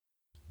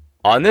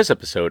On this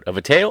episode of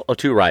A Tale of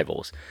Two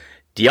Rivals,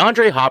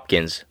 DeAndre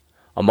Hopkins,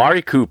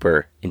 Amari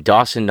Cooper, and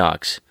Dawson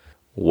Knox.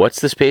 What's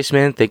the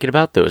Spaceman thinking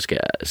about those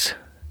guys?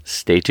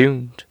 Stay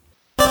tuned.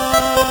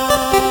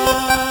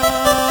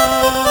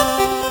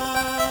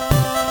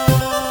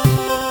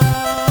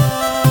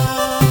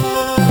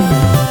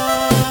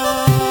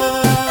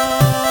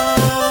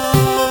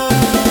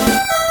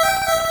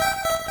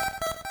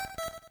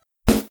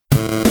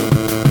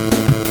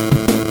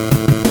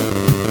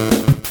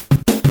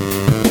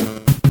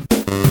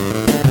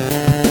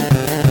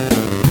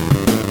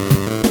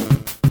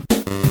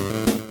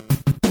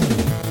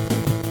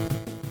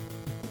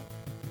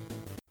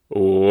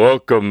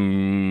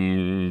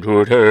 Welcome to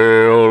A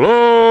Tale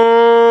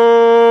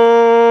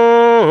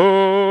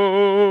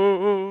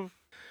of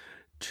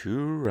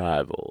Two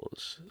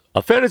Rivals,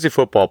 a fantasy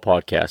football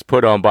podcast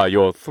put on by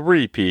your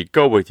three-peat,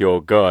 go with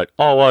your gut,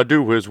 all I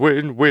do is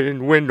win,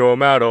 win, win no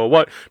matter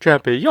what,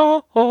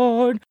 champion,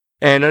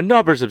 and a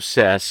numbers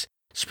obsessed,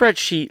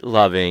 spreadsheet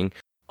loving,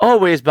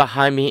 always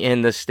behind me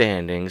in the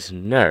standings,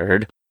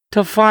 nerd,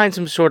 to find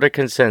some sort of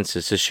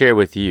consensus to share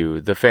with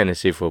you, the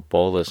fantasy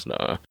football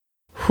listener.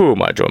 Who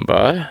am I joined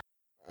by?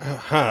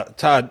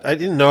 Todd, I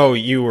didn't know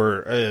you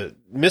were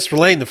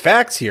misrelaying the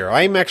facts here.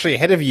 I'm actually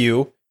ahead of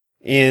you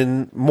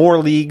in more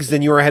leagues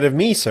than you are ahead of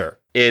me, sir.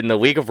 In the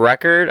league of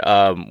record,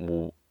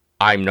 I'm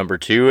number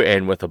 2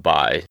 and with a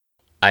bye.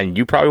 And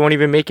you probably won't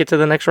even make it to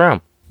the next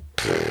round.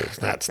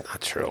 That's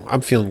not true.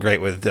 I'm feeling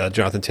great with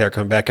Jonathan Taylor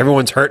coming back.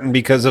 Everyone's hurting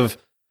because of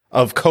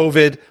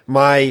COVID.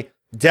 My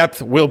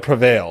depth will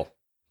prevail.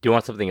 Do you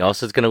want something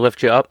else that's going to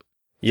lift you up?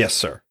 Yes,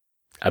 sir.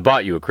 I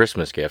bought you a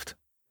Christmas gift.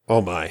 Oh,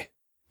 my.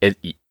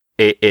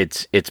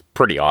 It's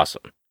pretty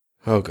awesome.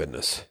 Oh,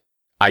 goodness.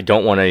 I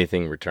don't want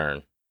anything in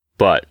return,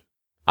 but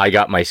I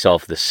got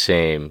myself the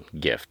same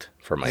gift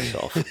for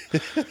myself.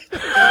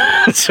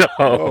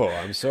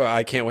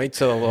 I can't wait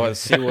to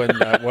see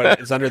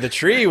what is under the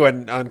tree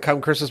on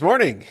come Christmas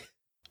morning.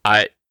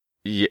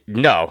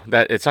 No,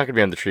 that it's not going to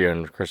be on the tree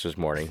on Christmas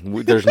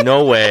morning. There's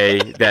no way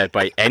that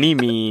by any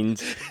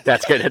means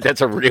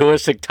that's a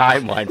realistic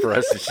timeline for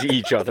us to see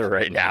each other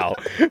right now.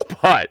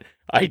 But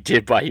I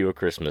did buy you a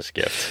Christmas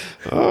gift.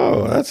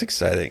 Oh, that's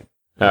exciting.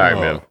 All right,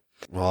 man.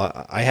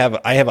 Well, I have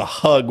a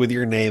hug with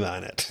your name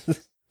on it.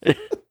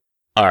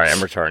 All right,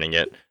 I'm returning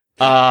it.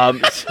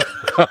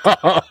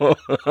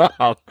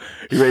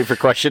 You ready for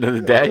question of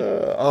the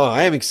day?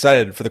 I am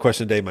excited for the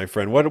question of the day, my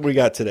friend. What do we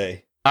got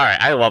today? All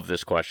right, I love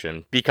this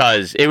question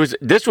because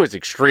this was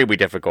extremely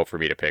difficult for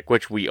me to pick,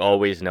 which we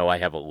always know I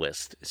have a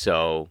list.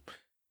 So,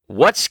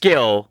 what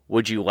skill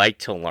would you like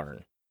to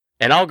learn?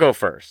 And I'll go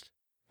first.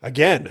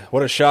 Again,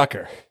 what a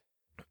shocker.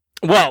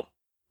 Well,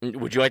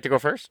 would you like to go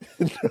first?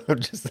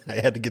 I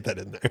had to get that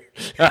in there.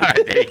 All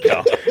right, there you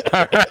go.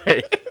 All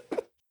right.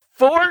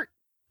 For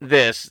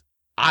this,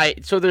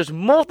 so there's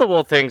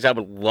multiple things I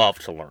would love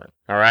to learn,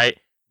 all right?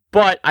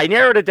 But I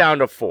narrowed it down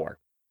to 4.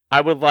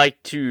 I would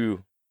like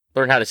to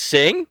learn how to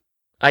sing.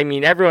 I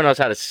mean, everyone knows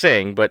how to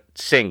sing, but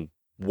sing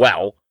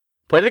well.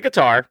 Play the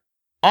guitar,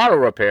 auto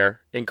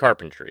repair, and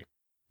carpentry.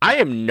 I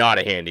am not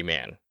a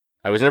handyman.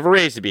 I was never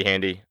raised to be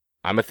handy.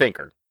 I'm a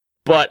thinker.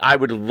 But I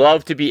would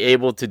love to be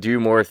able to do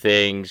more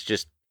things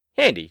just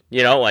handy,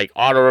 like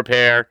auto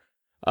repair,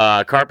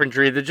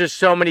 carpentry. There's just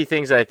so many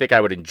things that I think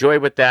I would enjoy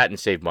with that and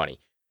save money.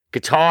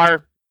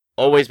 Guitar,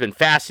 always been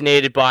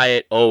fascinated by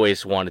it,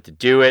 always wanted to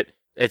do it.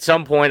 At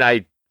some point,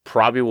 I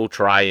probably will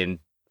try and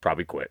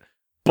probably quit.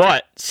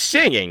 But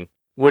singing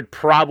would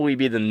probably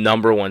be the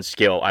number one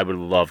skill I would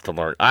love to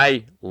learn.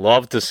 I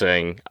love to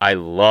sing. I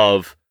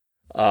love,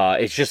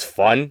 it's just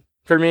fun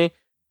for me.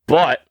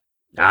 But,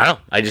 I don't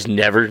know, I just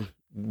never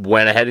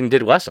went ahead and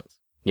did lessons,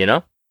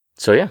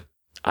 So yeah,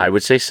 I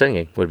would say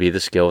singing would be the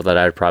skill that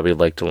I'd probably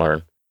like to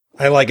learn.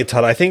 I like it,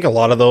 Todd. I think a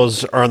lot of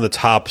those are on the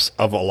tops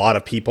of a lot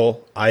of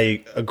people.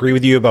 I agree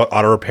with you about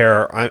auto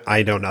repair.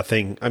 I know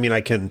nothing. I mean,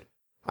 I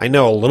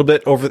know a little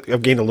bit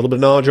I've gained a little bit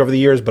of knowledge over the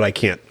years, but I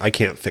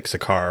can't fix a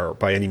car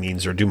by any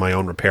means or do my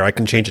own repair. I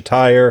can change a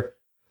tire.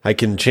 I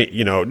can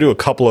do a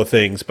couple of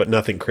things, but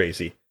nothing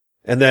crazy.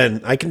 And then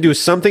I can do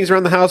some things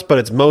around the house, but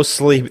it's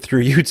mostly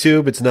through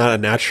YouTube. It's not a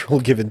natural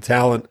given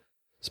talent.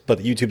 But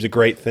YouTube's a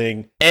great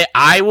thing.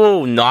 I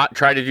will not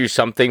try to do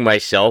something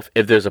myself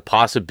if there's a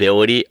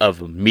possibility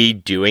of me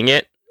doing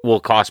it will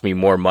cost me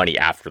more money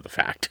after the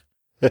fact.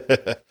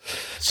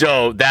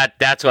 So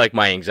that's like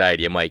my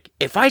anxiety. I'm like,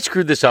 if I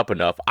screw this up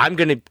enough, I'm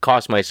going to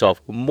cost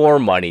myself more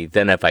money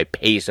than if I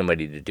pay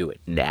somebody to do it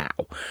now.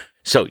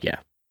 So yeah.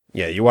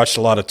 Yeah, you watched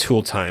a lot of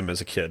Tool Time as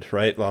a kid,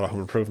 right? A lot of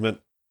Home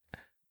Improvement.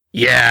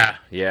 Yeah.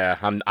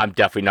 I'm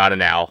definitely not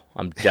an owl.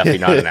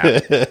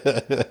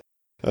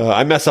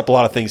 I mess up a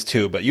lot of things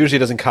too, but usually it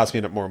doesn't cost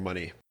me more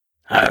money.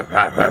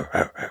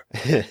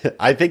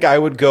 I think I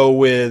would go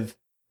with,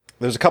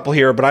 there's a couple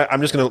here, but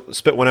I'm just going to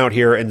spit one out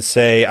here and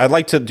say I'd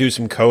like to do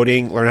some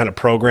coding, learn how to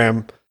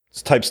program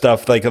type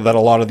stuff like that. A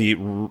lot of the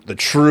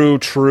true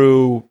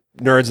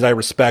nerds that I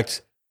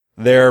respect,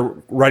 they're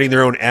writing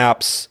their own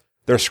apps.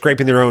 They're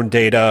scraping their own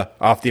data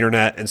off the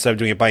internet instead of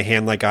doing it by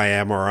hand like I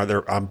am, or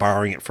I'm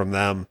borrowing it from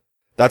them.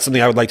 That's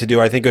something I would like to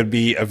do. I think it would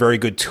be a very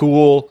good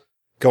tool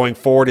going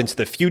forward into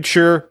the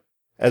future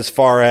as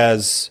far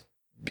as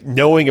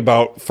knowing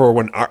about for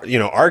when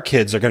our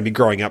kids are going to be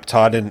growing up,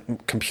 Todd,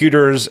 and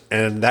computers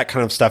and that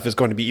kind of stuff is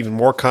going to be even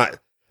more.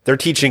 They're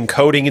teaching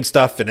coding and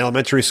stuff in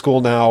elementary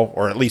school now,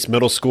 or at least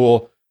middle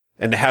school,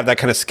 and to have that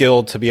kind of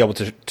skill to be able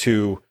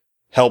to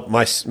help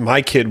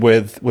my kid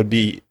with would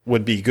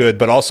be good.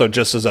 But also,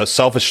 just as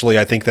selfishly,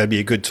 I think that'd be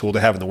a good tool to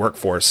have in the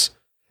workforce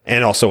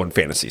and also in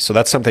fantasy. So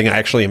that's something I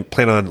actually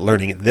plan on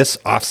learning this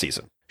off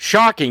season.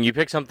 Shocking! You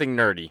picked something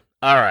nerdy.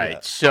 All right, Yeah,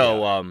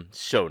 so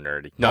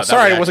nerdy. No,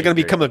 sorry, I wasn't going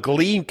to become a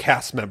Glee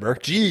cast member.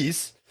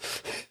 Jeez.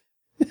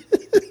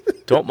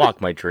 Don't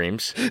mock my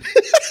dreams.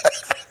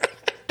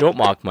 Don't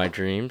mock my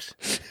dreams.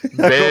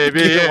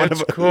 Baby,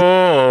 it's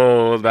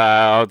cold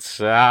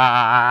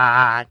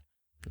outside.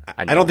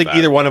 I don't think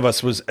either one of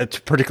us was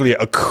particularly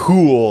a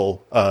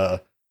cool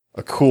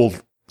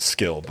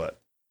skill, but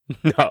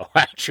no,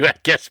 actually, I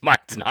guess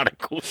mine's not a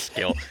cool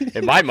skill.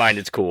 In my mind,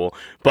 it's cool,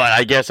 but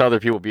I guess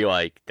other people be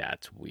like,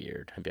 "That's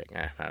weird." I'd be like,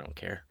 I don't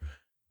care.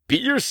 Be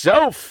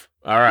yourself.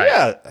 All right.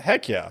 Yeah,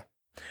 heck yeah.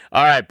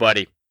 All right,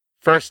 buddy.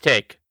 First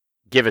take.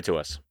 Give it to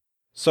us.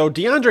 So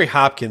DeAndre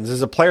Hopkins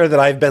is a player that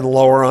I've been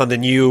lower on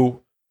than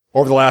you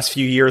over the last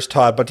few years,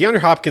 Todd, but DeAndre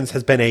Hopkins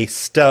has been a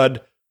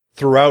stud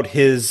throughout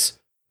his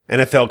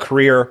NFL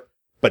career,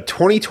 but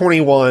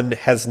 2021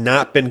 has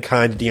not been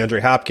kind to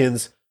DeAndre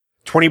Hopkins.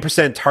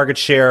 20% target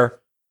share.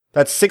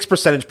 That's 6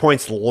 percentage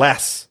points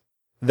less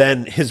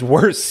than his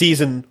worst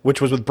season,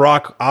 which was with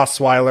Brock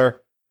Osweiler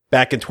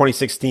back in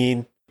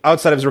 2016.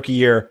 Outside of his rookie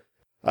year,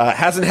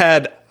 hasn't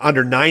had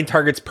under 9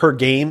 targets per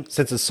game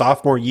since his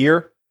sophomore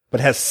year,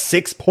 but has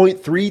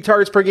 6.3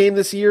 targets per game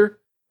this year.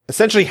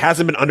 Essentially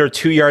hasn't been under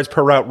 2 yards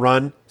per route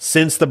run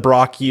since the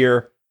Brock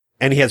year,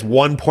 and he has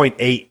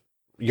 1.8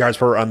 yards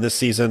per run this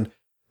season.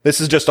 This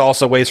is just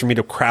also ways for me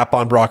to crap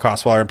on Brock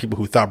Osweiler and people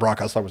who thought Brock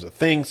Osweiler was a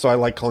thing, so I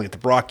like calling it the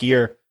Brock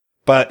year.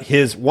 But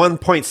his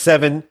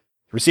 1.7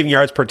 receiving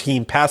yards per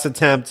team pass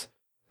attempt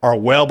are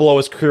well below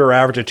his career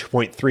average of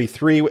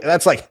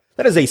 2.33.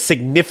 That is a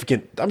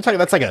significant, I'm talking,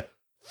 that's like a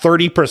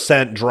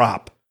 30%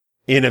 drop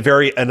in a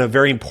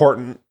very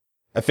important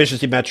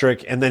efficiency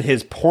metric. And then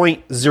his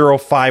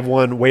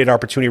 .051 weighted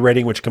opportunity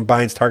rating, which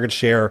combines target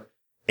share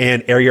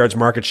and air yards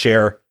market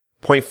share.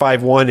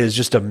 0.51 is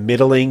just a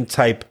middling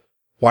type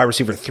wide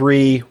receiver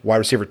 3, wide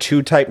receiver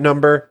 2 type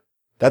number.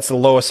 That's the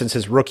lowest since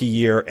his rookie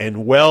year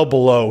and well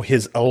below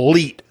his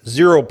elite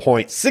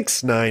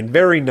 0.69,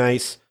 very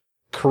nice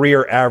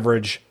career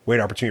average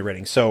weighted opportunity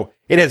rating. So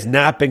it has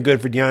not been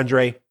good for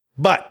DeAndre,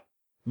 but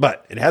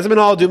it hasn't been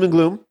all doom and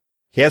gloom.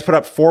 He has put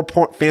up 4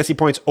 fantasy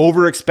points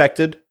over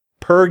expected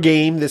per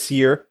game this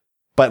year,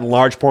 but in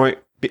large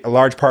part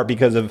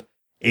because of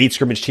 8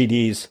 scrimmage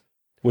TDs,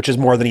 which is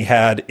more than he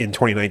had in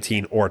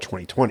 2019 or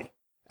 2020.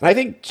 And I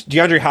think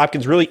DeAndre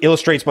Hopkins really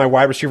illustrates my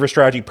wide receiver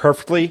strategy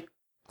perfectly.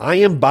 I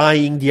am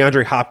buying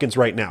DeAndre Hopkins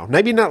right now.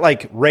 Maybe not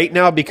like right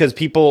now because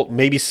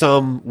maybe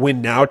some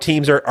win now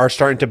teams are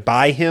starting to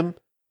buy him.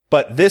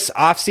 But this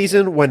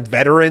offseason, when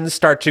veterans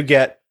start to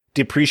get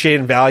depreciated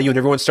in value and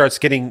everyone starts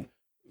getting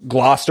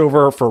glossed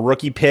over for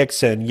rookie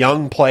picks and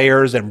young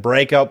players and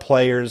breakout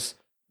players,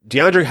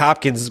 DeAndre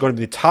Hopkins is going to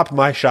be the top of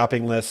my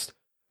shopping list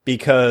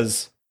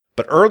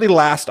but early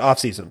last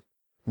offseason,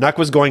 Nuck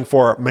was going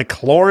for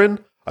McLaurin,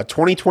 a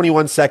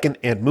 2021 second,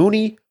 and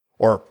Mooney,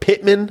 or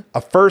Pittman,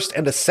 a first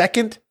and a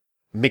second,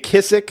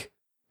 McKissick,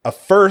 a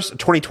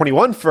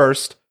 2021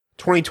 first,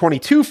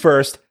 2022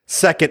 first,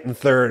 second and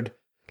third.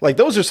 Like,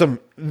 those are some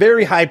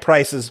very high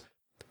prices.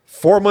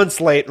 6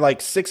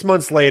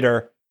 months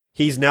later,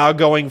 he's now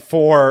going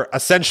for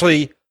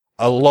essentially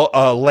a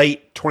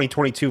late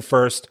 2022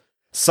 first.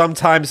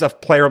 Sometimes a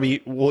player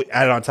will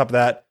add it on top of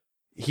that.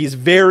 He's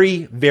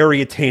very,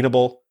 very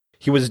attainable.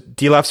 He was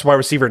D-Left's wide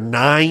receiver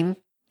 9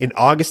 in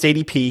August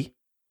ADP,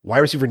 wide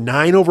receiver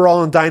 9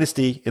 overall in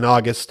Dynasty in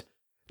August.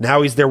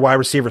 Now he's their wide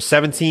receiver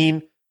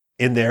 17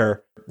 in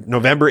their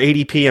November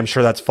ADP. I'm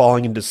sure that's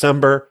falling in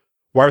December.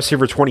 Wide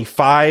receiver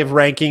 25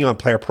 ranking on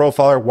Player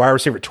Profiler. Wide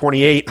receiver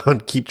 28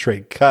 on Keep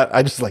Trade Cut.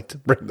 I just like to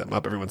bring them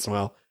up every once in a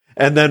while.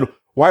 And then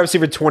wide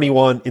receiver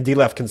 21 in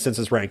D-Left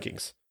consensus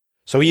rankings.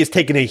 So he has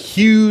taken a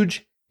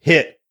huge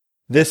hit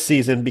this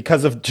season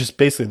because of just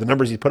basically the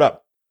numbers he's put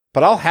up.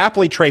 But I'll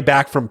happily trade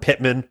back from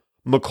Pittman,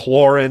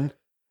 McLaurin,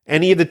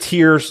 any of the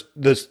tiers,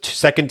 the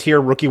second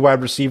tier rookie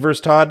wide receivers,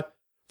 Todd,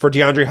 for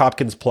DeAndre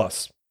Hopkins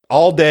plus.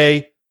 All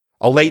day,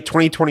 a late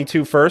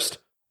 2022 first,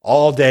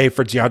 all day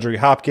for DeAndre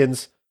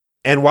Hopkins.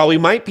 And while we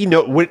might be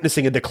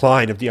witnessing a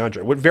decline of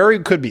DeAndre, what very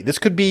could be, this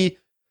could be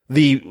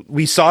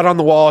we saw it on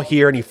the wall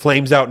here and he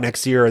flames out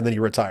next year and then he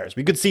retires.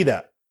 We could see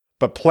that.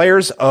 But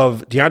players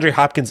of DeAndre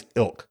Hopkins'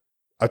 ilk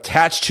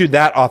attached to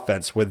that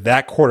offense with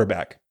that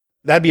quarterback,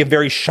 that'd be a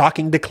very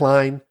shocking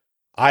decline.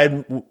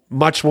 I'm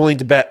much willing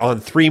to bet on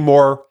 3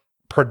 more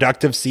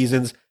productive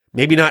seasons,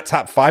 maybe not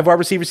top 5 wide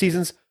receiver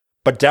seasons,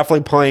 but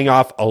definitely playing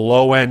off a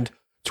low-end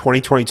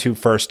 2022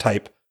 first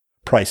type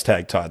price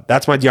tag, Todd.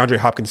 That's my DeAndre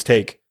Hopkins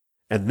take.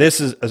 And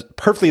this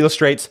perfectly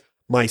illustrates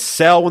my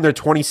sell when they're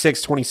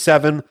 26,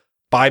 27,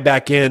 buy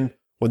back in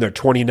when they're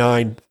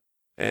 29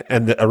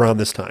 and around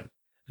this time.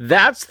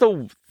 That's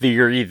the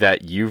theory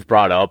that you've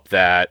brought up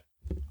that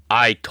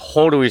I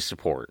totally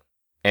support.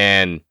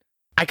 And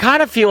I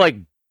kind of feel like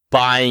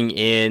buying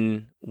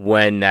in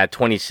when that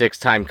 26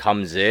 time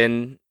comes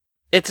in,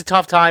 it's a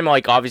tough time.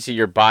 Like, obviously,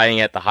 you're buying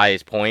at the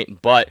highest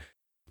point, but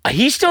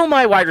he's still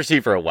my wide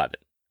receiver 11.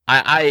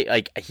 I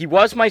like, he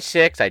was my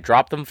 6. I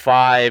dropped him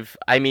 5.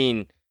 I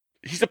mean,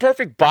 he's the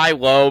perfect buy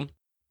low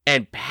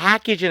and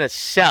package in a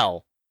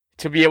sell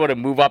to be able to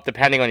move up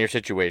depending on your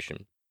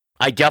situation.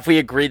 I definitely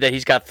agree that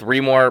he's got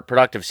 3 more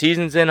productive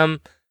seasons in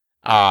him.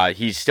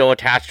 He's still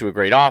attached to a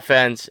great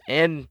offense.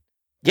 And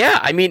yeah,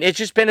 I mean, it's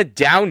just been a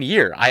down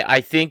year.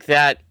 I think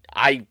that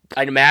I'd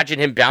imagine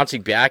him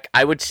bouncing back.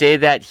 I would say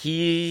that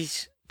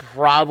he's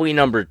probably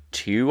number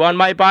 2 on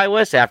my buy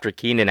list after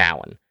Keenan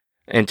Allen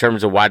in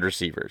terms of wide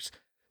receivers.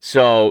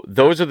 So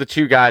those are the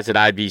 2 guys that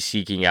I'd be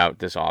seeking out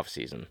this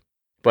offseason.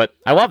 But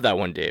I love that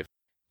one, Dave,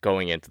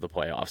 going into the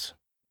playoffs.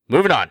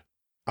 Moving on.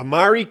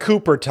 Amari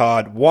Cooper,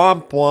 Todd.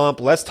 Womp womp.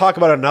 Let's talk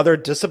about another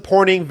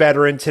disappointing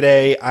veteran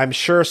today. I'm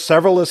sure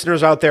several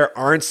listeners out there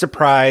aren't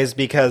surprised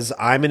because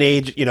I'm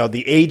the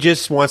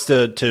ageist wants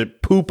to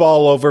poop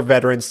all over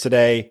veterans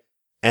today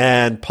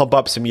and pump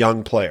up some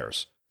young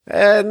players.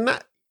 And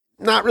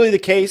not really the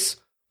case.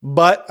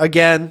 But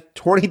again,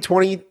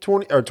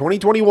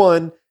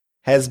 2021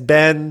 has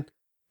been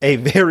a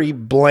very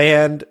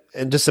bland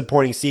and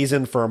disappointing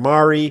season for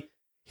Amari.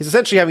 He's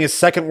essentially having his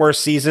second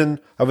worst season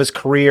of his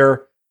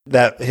career.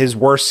 That his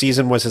worst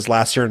season was his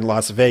last year in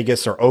Las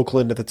Vegas or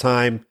Oakland at the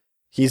time.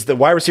 He's the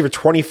wide receiver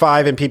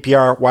 25 in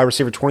PPR, wide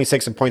receiver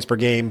 26 in points per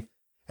game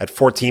at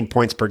 14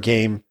 points per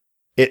game.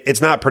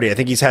 It's not pretty. I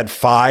think he's had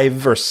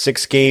 5 or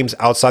 6 games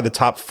outside the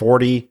top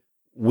 40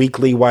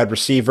 weekly wide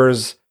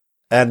receivers.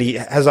 And he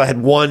has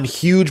had one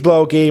huge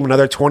blow game,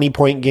 another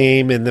 20-point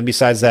game. And then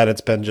besides that,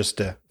 it's been just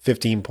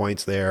 15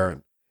 points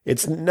there.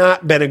 It's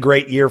not been a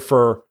great year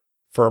for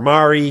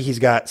Amari. He's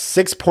got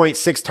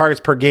 6.6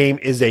 targets per game,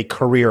 is a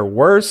career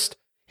worst.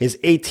 His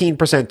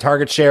 18%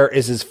 target share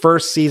is his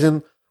first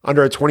season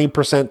under a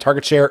 20%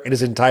 target share in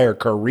his entire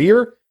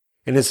career.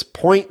 And his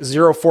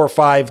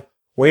 .045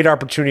 weighted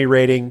opportunity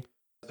rating,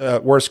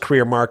 worst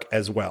career mark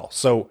as well.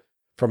 So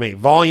from a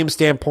volume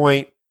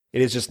standpoint,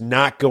 it is just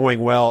not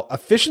going well.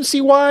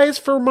 Efficiency-wise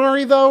for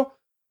Amari, though,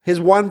 his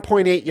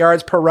 1.8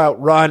 yards per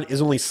route run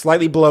is only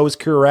slightly below his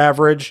career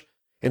average.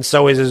 And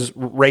so is his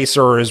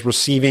racer or his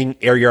receiving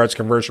air yards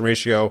conversion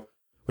ratio,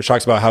 which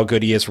talks about how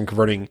good he is from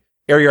converting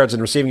air yards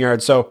and receiving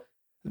yards. So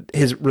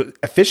his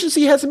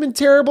efficiency hasn't been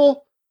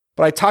terrible,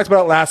 but I talked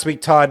about it last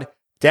week, Todd.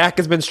 Dak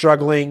has been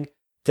struggling.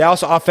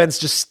 Dallas offense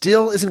just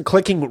still isn't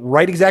clicking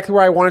right exactly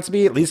where I want it to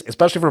be, at least,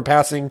 especially from a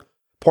passing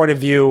point of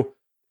view.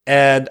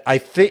 And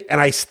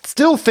I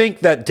still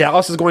think that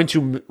Dallas is going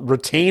to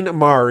retain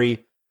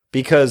Amari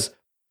because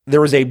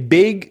there's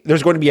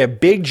going to be a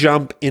big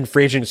jump in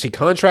free agency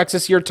contracts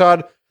this year,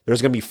 Todd.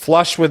 There's going to be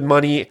flush with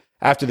money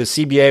after the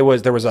CBA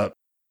there's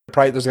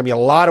going to be a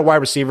lot of wide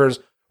receivers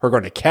who are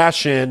going to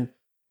cash in,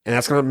 and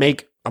that's going to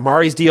make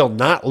Amari's deal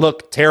not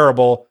look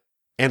terrible.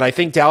 And I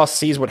think Dallas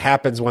sees what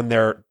happens when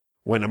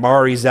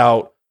Amari's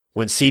out,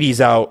 when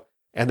CeeDee's out,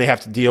 and they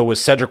have to deal with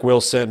Cedric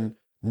Wilson,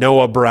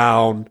 Noah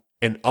Brown,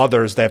 and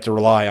others they have to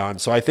rely on.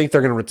 So I think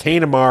they're going to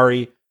retain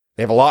Amari.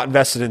 They have a lot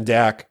invested in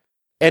Dak.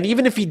 And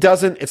even if he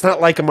doesn't, it's not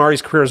like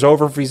Amari's career is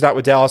over if he's not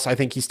with Dallas. I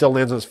think he still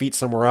lands on his feet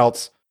somewhere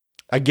else.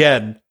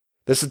 Again,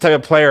 this is the type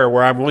of player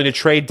where I'm willing to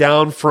trade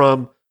down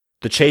from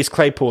the Chase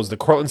Claypools, the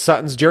Cortland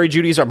Suttons, Jerry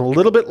Jeudy's. I'm a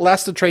little bit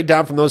less to trade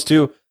down from those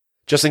two,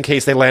 just in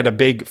case they land a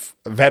big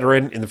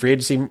veteran in the free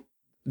agency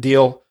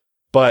deal.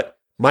 But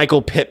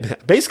Michael Pittman,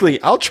 basically,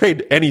 I'll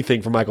trade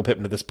anything for Michael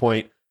Pittman at this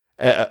point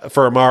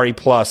for Amari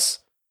plus.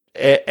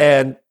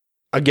 And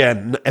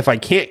again,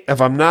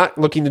 if I'm not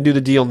looking to do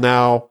the deal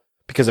now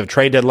because of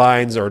trade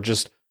deadlines or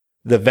just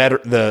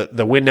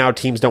the win now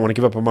teams don't want to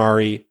give up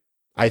Amari,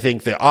 I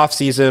think the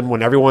offseason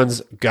when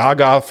everyone's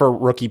gaga for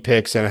rookie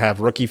picks and have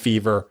rookie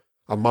fever,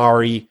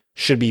 Amari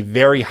should be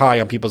very high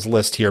on people's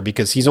list here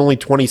because he's only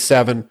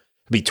 27,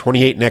 he'll be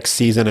 28 next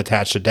season,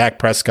 attached to Dak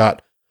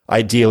Prescott,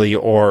 ideally,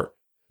 or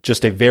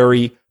just a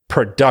very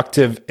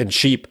productive and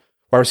cheap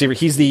wide receiver.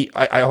 He's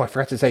I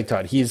forgot to say,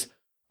 Todd, he's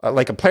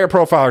like a player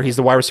profiler, he's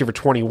the wide receiver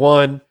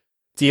 21,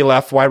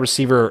 DLF wide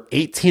receiver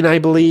 18, I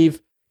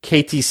believe.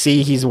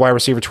 KTC, he's a wide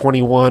receiver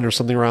 21 or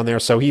something around there.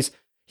 So he's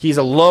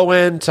a low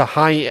end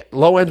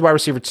wide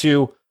receiver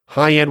 2,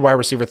 high end wide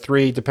receiver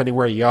 3, depending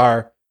where you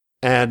are.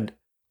 And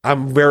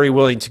I'm very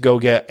willing to go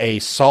get a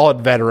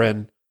solid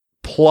veteran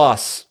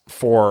plus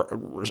for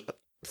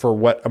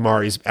what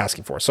Amari's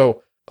asking for.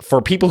 So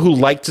for people who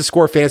like to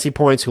score fantasy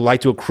points, who like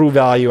to accrue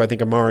value, I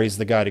think Amari's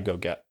the guy to go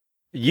get.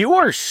 You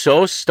are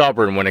so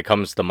stubborn when it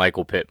comes to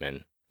Michael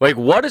Pittman. Like,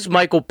 what does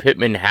Michael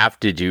Pittman have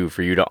to do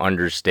for you to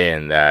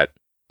understand that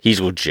he's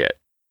legit?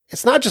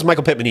 It's not just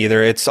Michael Pittman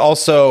either. It's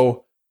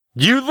also...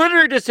 You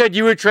literally just said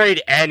you would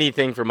trade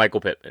anything for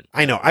Michael Pittman.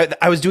 I know.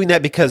 I was doing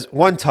that because,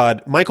 one,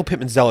 Todd, Michael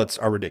Pittman zealots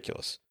are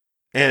ridiculous.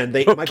 And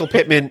Michael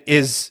Pittman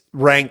is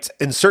ranked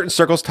in certain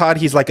circles, Todd.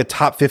 He's like a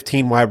top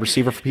 15 wide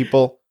receiver for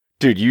people.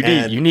 Dude,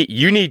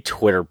 you need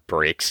Twitter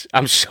breaks.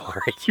 I'm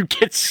sorry. You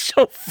get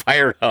so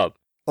fired up.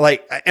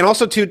 Like, and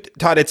also too,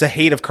 Todd, it's a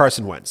hate of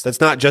Carson Wentz.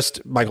 That's not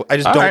just Michael. I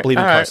just don't believe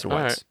in Carson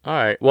Wentz. All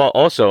right. Well,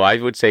 also, I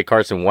would say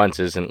Carson Wentz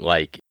isn't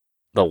like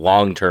the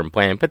long-term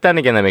plan, but then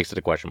again, that makes it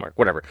a question mark.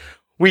 Whatever.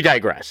 We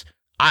digress.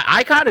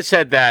 I kind of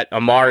said that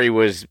Amari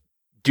was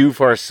due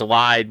for a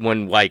slide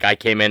when like I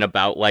came in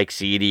about like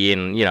CD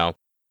and, you know,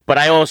 but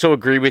I also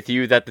agree with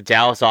you that the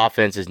Dallas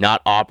offense is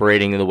not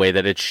operating in the way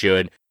that it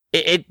should.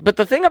 But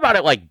the thing about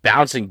it, like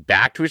bouncing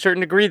back to a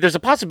certain degree, there's a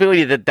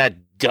possibility that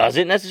that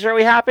doesn't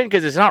necessarily happen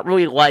because it's not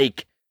really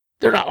like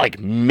they're not like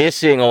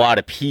missing a lot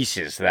of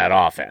pieces to that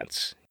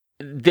offense.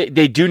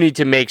 They do need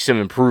to make some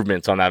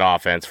improvements on that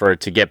offense for it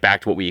to get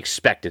back to what we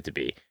expect it to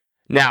be.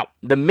 Now,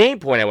 the main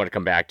point I want to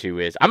come back to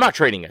is I'm not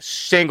trading a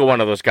single one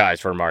of those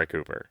guys for Amari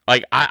Cooper.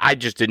 Like, I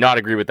just did not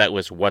agree with that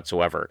list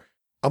whatsoever.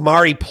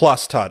 Amari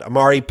plus, Todd.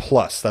 Amari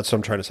plus. That's what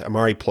I'm trying to say.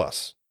 Amari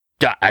plus.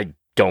 I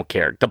don't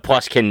care. The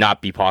plus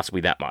cannot be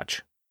possibly that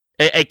much.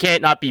 It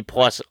can't not be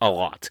plus a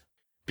lot.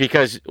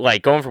 Because,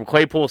 like, going from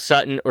Claypool,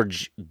 Sutton, or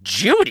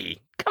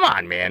Judy, come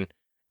on, man.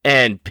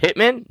 And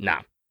Pittman? No.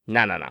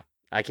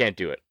 I can't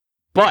do it.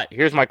 But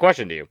here's my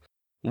question to you.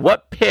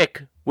 What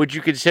pick would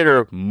you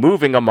consider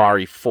moving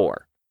Amari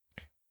for?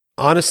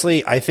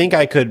 Honestly, I think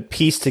I could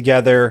piece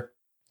together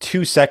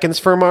 2 seconds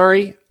for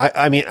Amari.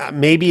 I mean,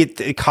 maybe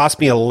it cost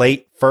me a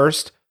late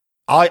first.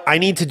 I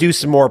need to do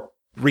some more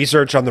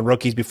research on the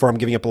rookies before I'm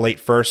giving up a late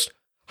first.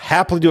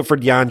 Happily do it for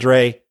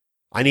DeAndre.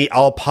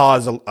 I'll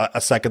pause a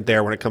second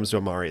there when it comes to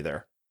Amari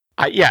there.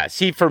 Yeah,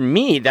 see, for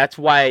me, that's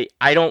why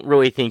I don't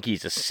really think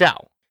he's a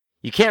sell.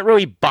 You can't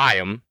really buy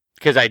him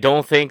because I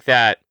don't think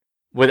that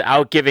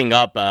without giving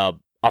up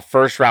a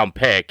first-round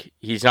pick,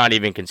 he's not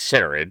even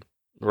considered,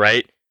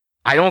 right?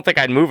 I don't think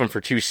I'd move him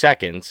for 2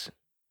 seconds.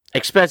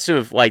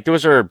 Expensive, like,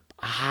 those are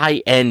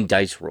high-end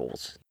dice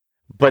rolls.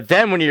 But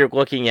then when you're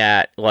looking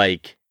at,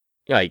 like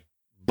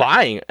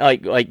buying,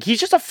 like he's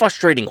just a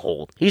frustrating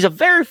hold. He's a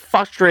very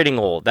frustrating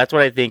hold. That's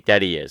what I think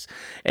that he is.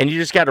 And you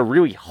just got to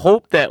really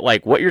hope that,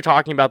 like, what you're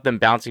talking about, them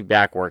bouncing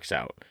back, works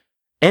out.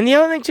 And the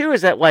other thing, too,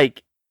 is that,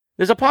 like,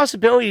 there's a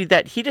possibility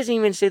that he doesn't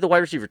even stay the wide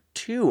receiver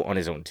 2 on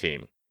his own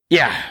team.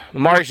 Yeah,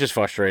 Amari's just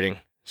frustrating.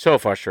 So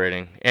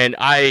frustrating. And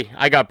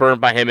I got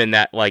burned by him in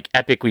that, like,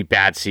 epically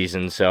bad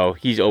season, so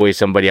he's always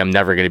somebody I'm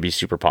never going to be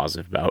super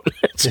positive about.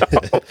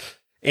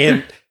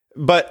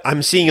 But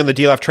I'm seeing on the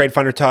DLF Trade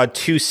Finder, Todd,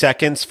 2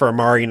 seconds for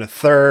Amari in a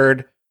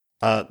third.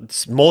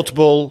 It's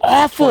multiple.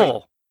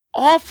 Awful.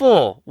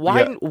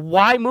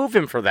 Why move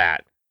him for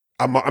that?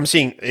 I'm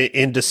seeing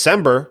in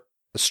December,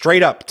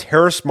 straight up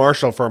Terrace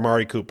Marshall for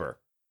Amari Cooper.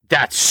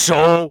 That's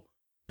so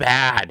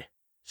bad.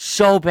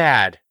 So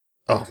bad.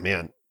 Oh,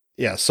 man.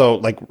 Yeah, so,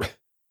 like,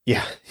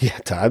 yeah,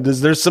 Todd,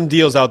 there's some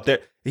deals out there.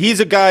 He's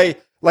a guy,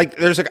 like,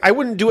 I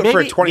wouldn't do it for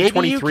a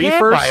 2023 maybe you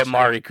first. Buy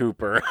Amari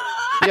Cooper.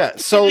 Yeah,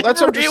 so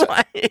that's what I'm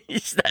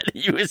just that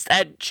he was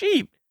that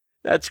cheap.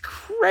 That's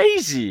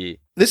crazy.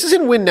 This is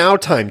in win now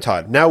time,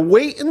 Todd. Now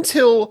wait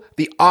until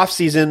the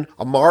offseason.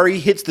 Amari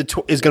hits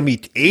is going to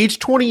be age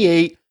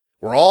 28.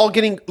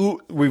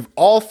 We've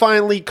all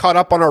finally caught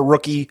up on our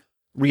rookie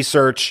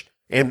research,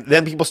 and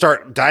then people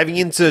start diving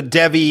into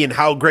Devi and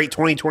how great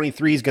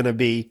 2023 is going to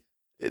be.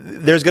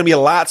 There's going to be a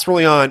lot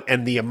swirling on,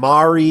 and the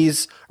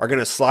Amaris are going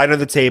to slide on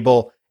the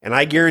table, and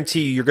I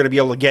guarantee you're going to be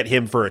able to get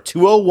him for a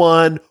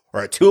 201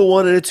 or a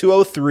 201 and a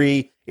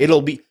 203.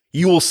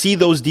 You will see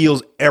those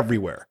deals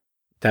everywhere.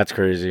 That's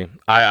crazy.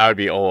 I would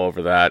be all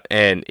over that.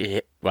 And,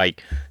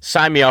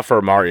 sign me up for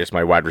Amari as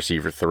my wide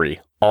receiver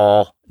 3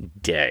 all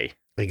day.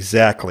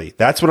 Exactly.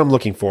 That's what I'm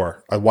looking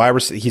for.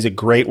 He's a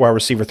great wide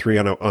receiver 3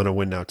 on a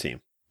win now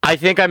team. I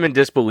think I'm in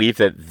disbelief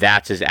that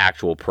that's his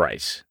actual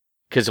price.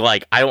 Because,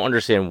 I don't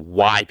understand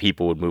why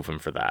people would move him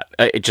for that.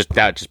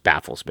 That just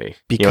baffles me.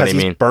 Because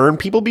he's burned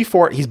people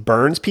before. He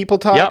burns people,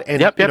 Todd.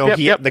 Yep.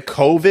 The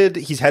COVID,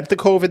 he's had the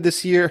COVID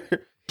this year.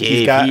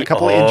 He's got a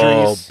couple of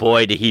injuries. Oh,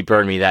 boy, did he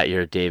burn me that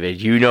year,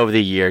 David. You know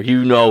the year.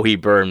 You know he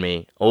burned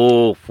me.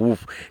 Oh,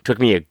 oof. Took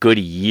me a good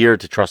year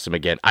to trust him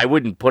again. I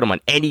wouldn't put him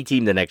on any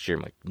team the next year.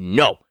 I'm like,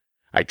 no.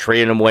 I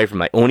traded him away from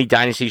my only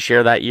dynasty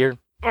share that year.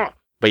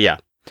 But yeah.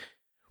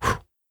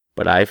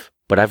 But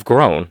I've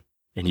grown.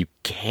 And you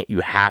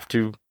have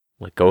to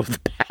let go of the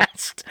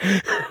past.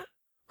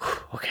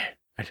 Okay.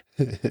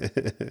 All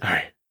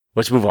right.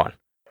 Let's move on.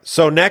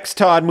 So next,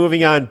 Todd,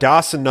 moving on,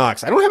 Dawson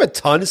Knox. I don't have a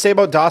ton to say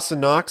about Dawson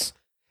Knox,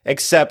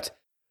 except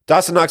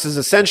Dawson Knox is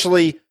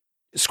essentially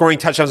scoring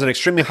touchdowns at an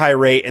extremely high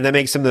rate, and that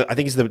makes him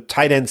he's the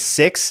tight end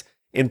 6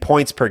 in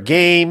points per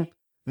game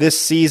this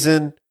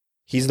season.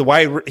 He's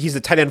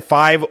the tight end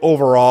 5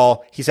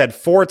 overall. He's had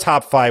 4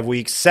 top 5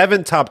 weeks,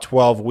 7 top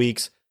 12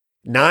 weeks,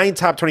 9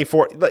 top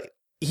 24.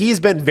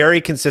 He's been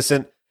very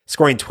consistent,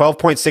 scoring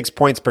 12.6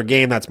 points per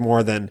game. That's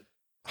more than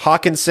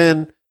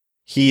Hawkinson.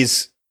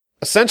 He's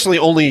essentially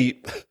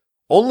only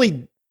Pat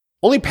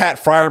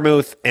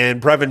Freiermuth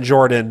and Brevin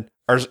Jordan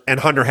and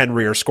Hunter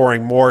Henry are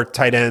scoring more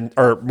tight end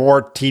or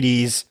more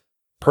TDs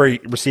per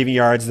receiving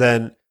yards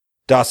than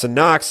Dawson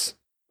Knox.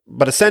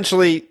 But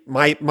essentially,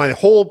 my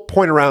whole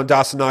point around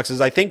Dawson Knox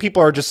is I think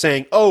people are just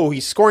saying, oh,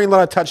 he's scoring a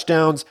lot of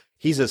touchdowns.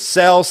 He's a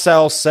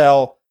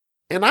sell.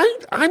 And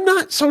I'm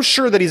not so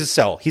sure that he's a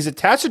sell. He's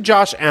attached to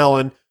Josh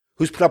Allen,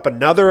 who's put up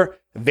another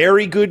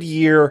very good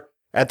year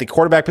at the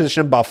quarterback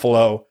position in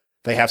Buffalo.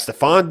 They have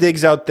Stephon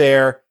Diggs out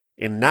there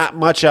and not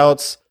much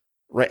else.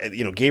 Right,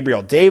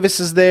 Gabriel Davis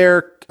is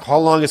there. How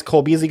long is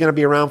Cole Beasley going to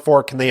be around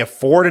for? Can they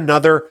afford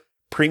another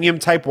premium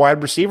type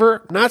wide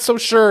receiver? Not so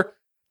sure.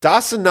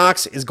 Dawson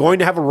Knox is going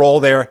to have a role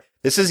there.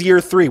 This is year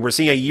 3. We're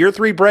seeing a year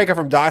 3 breakout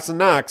from Dawson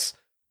Knox,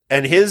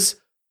 and his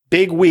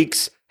big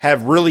weeks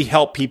have really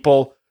helped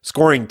people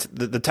scoring.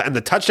 And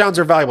the touchdowns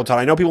are valuable, Todd.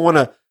 I know people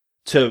want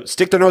to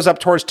stick their nose up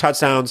towards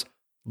touchdowns,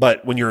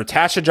 but when you're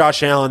attached to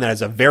Josh Allen, that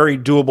is a very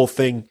doable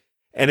thing.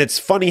 And it's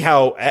funny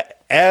how,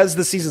 as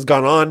the season's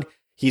gone on,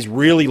 he's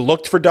really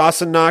looked for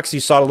Dawson Knox.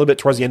 You saw it a little bit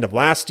towards the end of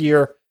last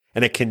year,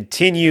 and it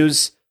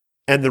continues.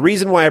 And the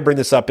reason why I bring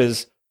this up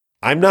is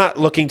I'm not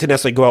looking to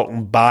necessarily go out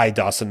and buy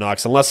Dawson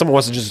Knox unless someone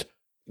wants to just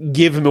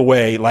give him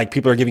away, like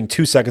people are giving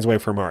 2 seconds away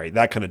for Amari,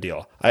 that kind of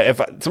deal.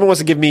 If someone wants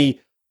to give me,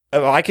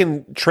 I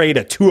can trade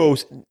a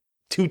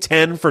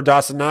 210 for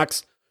Dawson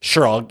Knox.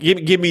 Sure, I'll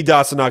give me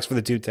Dawson Knox for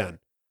the 210.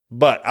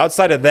 But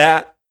outside of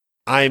that,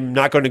 I'm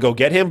not going to go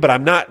get him, but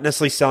I'm not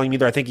necessarily selling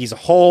either. I think he's a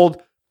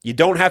hold. You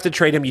don't have to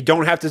trade him. You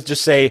don't have to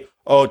just say,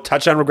 oh,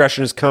 touchdown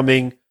regression is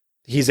coming.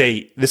 This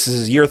is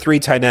his year 3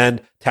 tight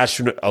end attached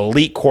to an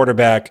elite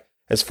quarterback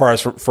as far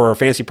as for a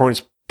fantasy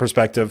points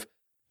perspective.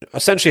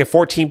 Essentially a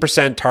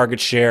 14% target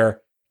share,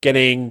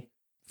 getting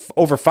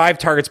over 5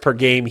 targets per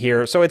game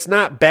here. So it's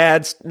not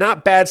bad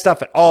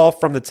stuff at all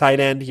from the tight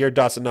end here,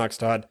 Dawson Knox,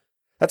 Todd.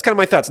 That's kind of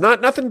my thoughts.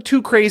 Nothing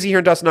too crazy here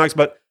in Dawson Knox,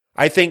 but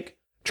I think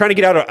trying to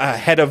get out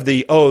ahead of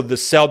the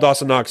sell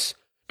Dawson Knox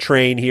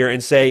train here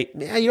and say,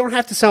 yeah, you don't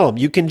have to sell him.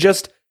 You can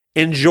just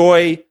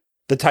enjoy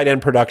the tight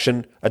end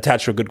production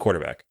attached to a good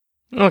quarterback.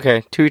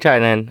 Okay, 2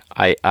 tight end,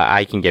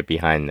 I can get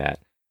behind that.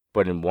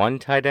 But in 1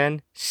 tight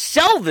end,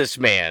 sell this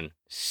man.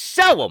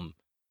 Sell him.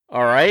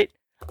 All right?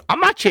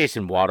 I'm not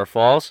chasing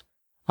waterfalls.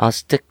 I'll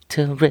stick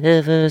to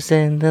rivers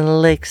and the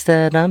lakes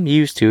that I'm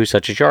used to,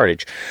 such as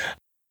yardage.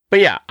 But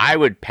yeah, I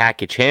would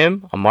package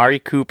him, Amari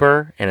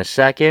Cooper, in a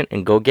second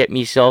and go get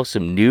myself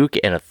some Nuke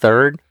and a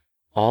third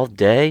all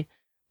day.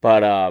 But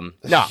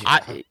no,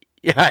 I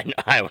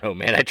don't know,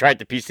 man. I tried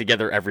to piece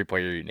together every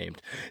player you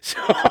named. So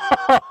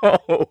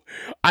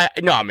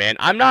man,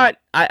 I'm not.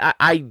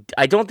 I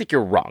don't think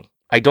you're wrong.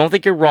 I don't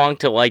think you're wrong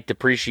to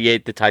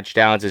depreciate the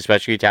touchdowns,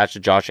 especially attached to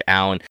Josh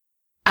Allen.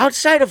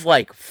 Outside of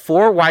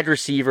 4 wide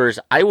receivers,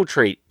 I will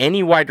trade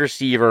any wide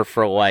receiver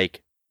for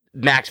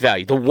max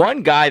value. The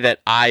one guy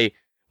that I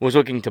was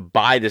looking to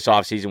buy this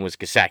offseason was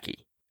Gesicki.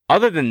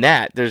 Other than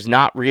that, there's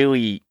not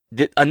really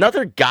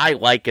another guy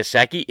like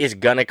Gesicki is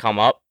gonna come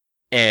up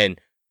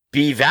and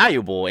be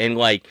valuable, and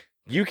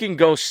you can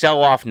go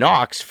sell off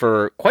Knox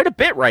for quite a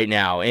bit right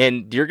now,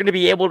 and you're gonna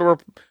be able to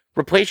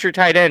replace your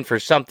tight end for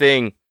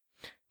something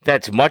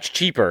that's much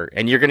cheaper,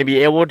 and you're going to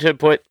be able to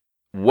put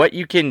what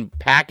you can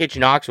package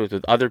Knox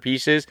with other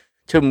pieces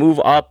to move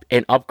up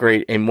and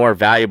upgrade in more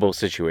valuable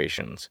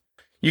situations.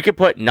 You can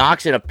put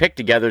Knox and a pick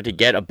together to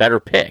get a better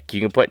pick. You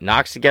can put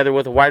Knox together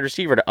with a wide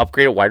receiver to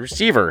upgrade a wide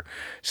receiver.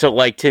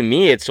 So, to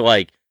me, it's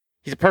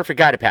he's a perfect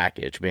guy to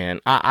package,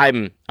 man.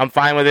 I'm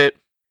fine with it.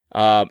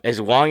 As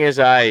long as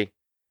I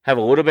have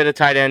a little bit of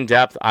tight end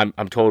depth, I'm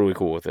totally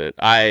cool with it.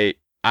 I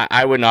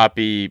would not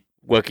be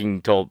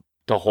looking to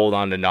hold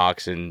on to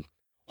Knox and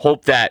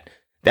hope that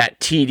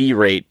TD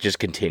rate just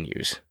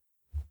continues.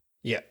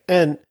 Yeah.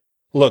 And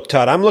look,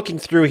 Todd, I'm looking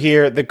through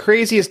here. The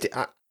craziest,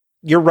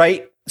 you're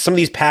right. Some of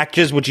these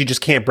packages, which you just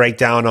can't break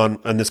down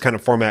on this kind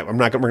of format. We're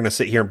going to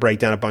sit here and break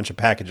down a bunch of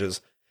packages.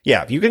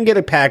 Yeah. If you can get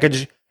a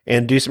package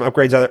and do some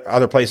upgrades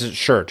other places,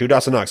 sure, do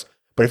Dawson Knox.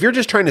 But if you're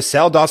just trying to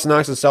sell Dawson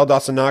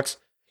Knox,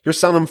 you're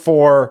selling him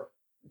for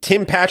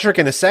Tim Patrick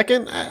in a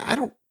second.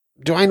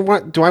 Do I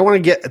want to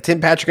get a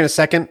Tim Patrick in a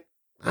second?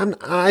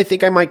 I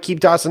think I might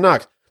keep Dawson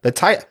Knox. The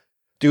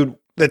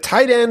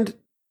tight end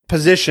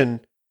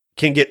position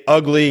can get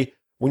ugly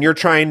when you're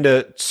trying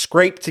to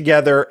scrape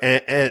together.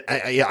 And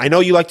I know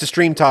you like to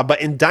stream, Todd,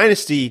 but in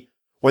Dynasty,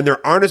 when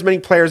there aren't as many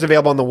players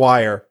available on the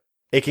wire,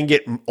 it can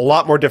get a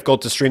lot more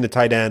difficult to stream the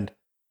tight end.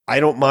 I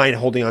don't mind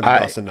holding on to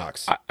Dawson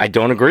Knox. I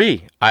don't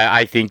agree.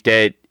 I think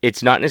that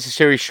it's not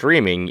necessarily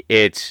streaming.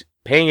 It's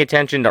paying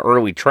attention to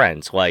early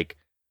trends, like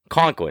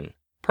Conklin.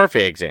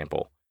 Perfect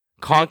example.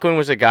 Conklin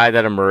was a guy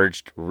that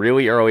emerged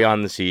really early on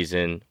in the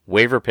season.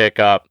 Waiver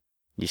pickup,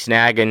 you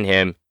snagging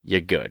him,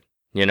 you're good.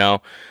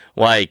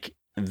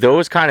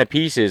 Those kind of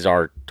pieces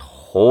are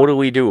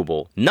totally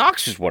doable.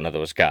 Knox is one of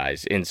those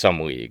guys in some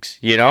leagues,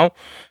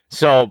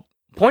 So,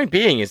 point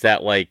being is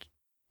that,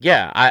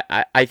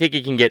 I think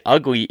it can get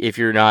ugly if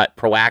you're not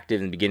proactive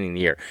in the beginning of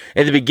the year.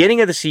 At the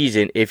beginning of the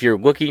season, if you're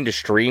looking to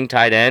stream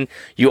tight end,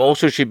 you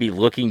also should be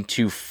looking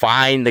to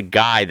find the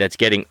guy that's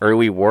getting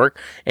early work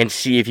and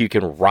see if you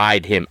can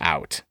ride him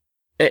out.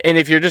 And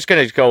if you're just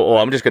going to go,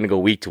 I'm just going to go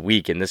week to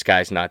week and this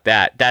guy's not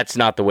that, that's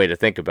not the way to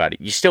think about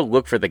it. You still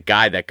look for the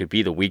guy that could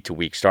be the week to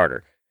week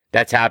starter.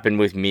 That's happened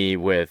with me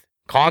with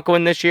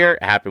Conklin this year.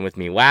 It happened with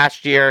me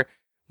last year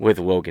with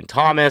Logan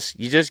Thomas.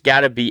 You just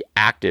got to be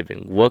active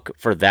and look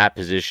for that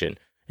position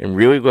and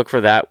really look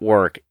for that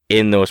work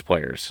in those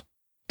players.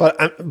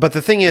 But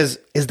the thing is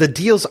the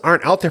deals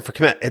aren't out there for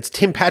commit. It's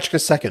Tim Patrick in a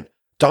second,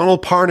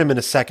 Donald Parham in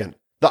a second.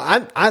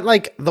 I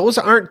like those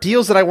aren't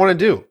deals that I want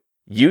to do.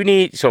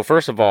 So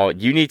first of all,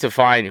 you need to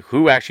find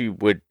who actually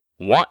would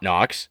want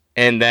Knox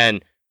and then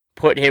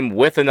put him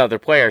with another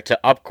player to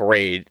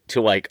upgrade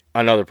to like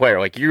another player.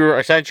 Like you're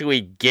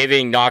essentially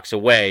giving Knox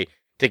away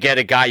to get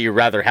a guy you'd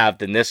rather have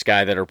than this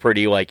guy that are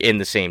pretty like in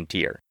the same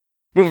tier.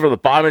 Moving from the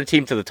bottom of the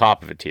team to the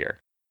top of a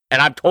tier.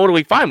 And I'm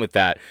totally fine with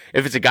that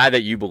if it's a guy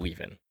that you believe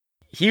in.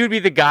 He would be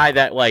the guy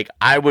that, like,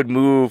 I would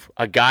move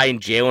a guy in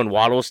Jalen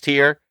Waddle's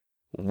tier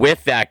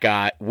with that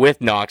guy,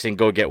 with Knox, and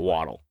go get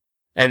Waddle.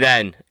 And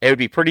then it would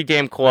be pretty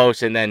damn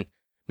close, and then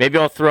maybe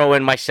I'll throw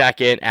in my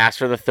second, ask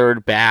for the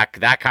third back,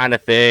 that kind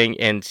of thing,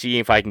 and see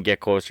if I can get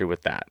closer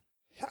with that.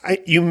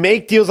 You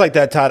make deals like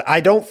that, Todd.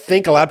 I don't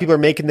think a lot of people are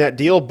making that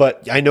deal,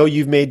 but I know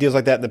you've made deals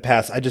like that in the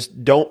past. I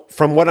just don't,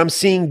 from what I'm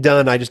seeing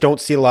done, I just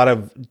don't see a lot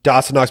of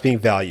Dawson Knox being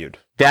valued.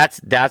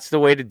 That's the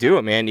way to do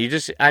it, man.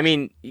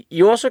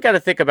 You also got to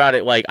think about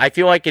it. Like, I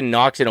feel like in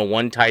Knox in a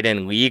one tight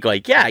end league,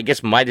 like, yeah, I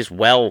guess might as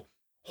well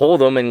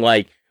hold him. And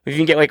like, if you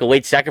can get like a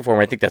late second for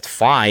him, I think that's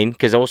fine.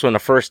 Because also in a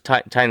first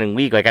tight end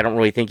league, like, I don't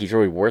really think he's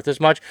really worth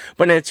as much.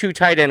 But in a two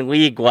tight end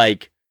league,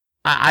 like,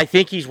 I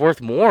think he's worth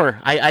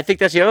more. I think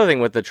that's the other thing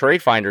with the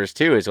trade finders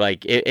too. Is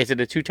like, is it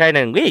a two tight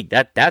end league?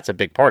 That's a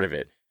big part of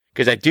it.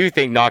 Because I do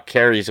think Knox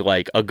carries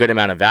like a good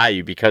amount of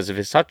value because of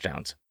his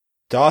touchdowns.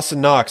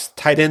 Dawson Knox,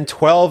 tight end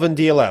 12 in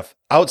DLF,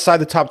 outside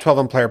the top 12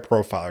 on Player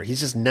Profiler. He's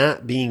just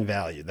not being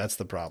valued. That's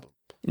the problem.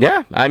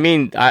 Yeah, I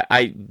mean,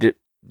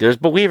 there's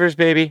believers,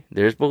 baby.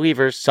 There's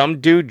believers. Some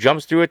dude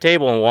jumps through a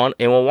table and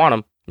will want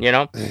him, you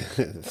know?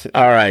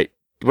 All right.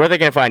 Where are they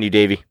going to find you,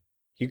 Davey?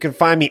 You can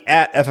find me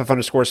at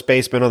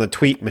FF_Spaceman on the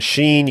tweet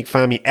machine. You can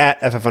find me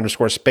at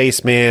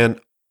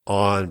FF_Spaceman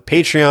on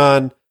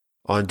Patreon,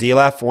 on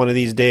DLF one of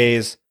these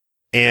days.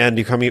 And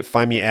you can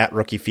find me at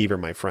Rookie Fever,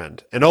 my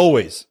friend. And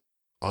always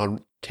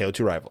on Tale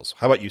 2 Rivals.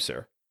 How about you,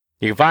 sir?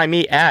 You can find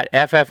me at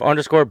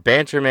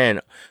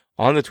FF_Banterman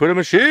on the Twitter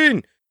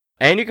machine.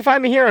 And you can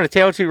find me here on the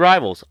Tale 2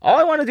 Rivals. All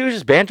I want to do is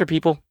just banter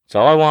people. That's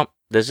all I want.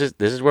 This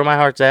is where my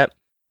heart's at.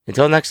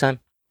 Until next time,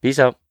 peace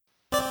out.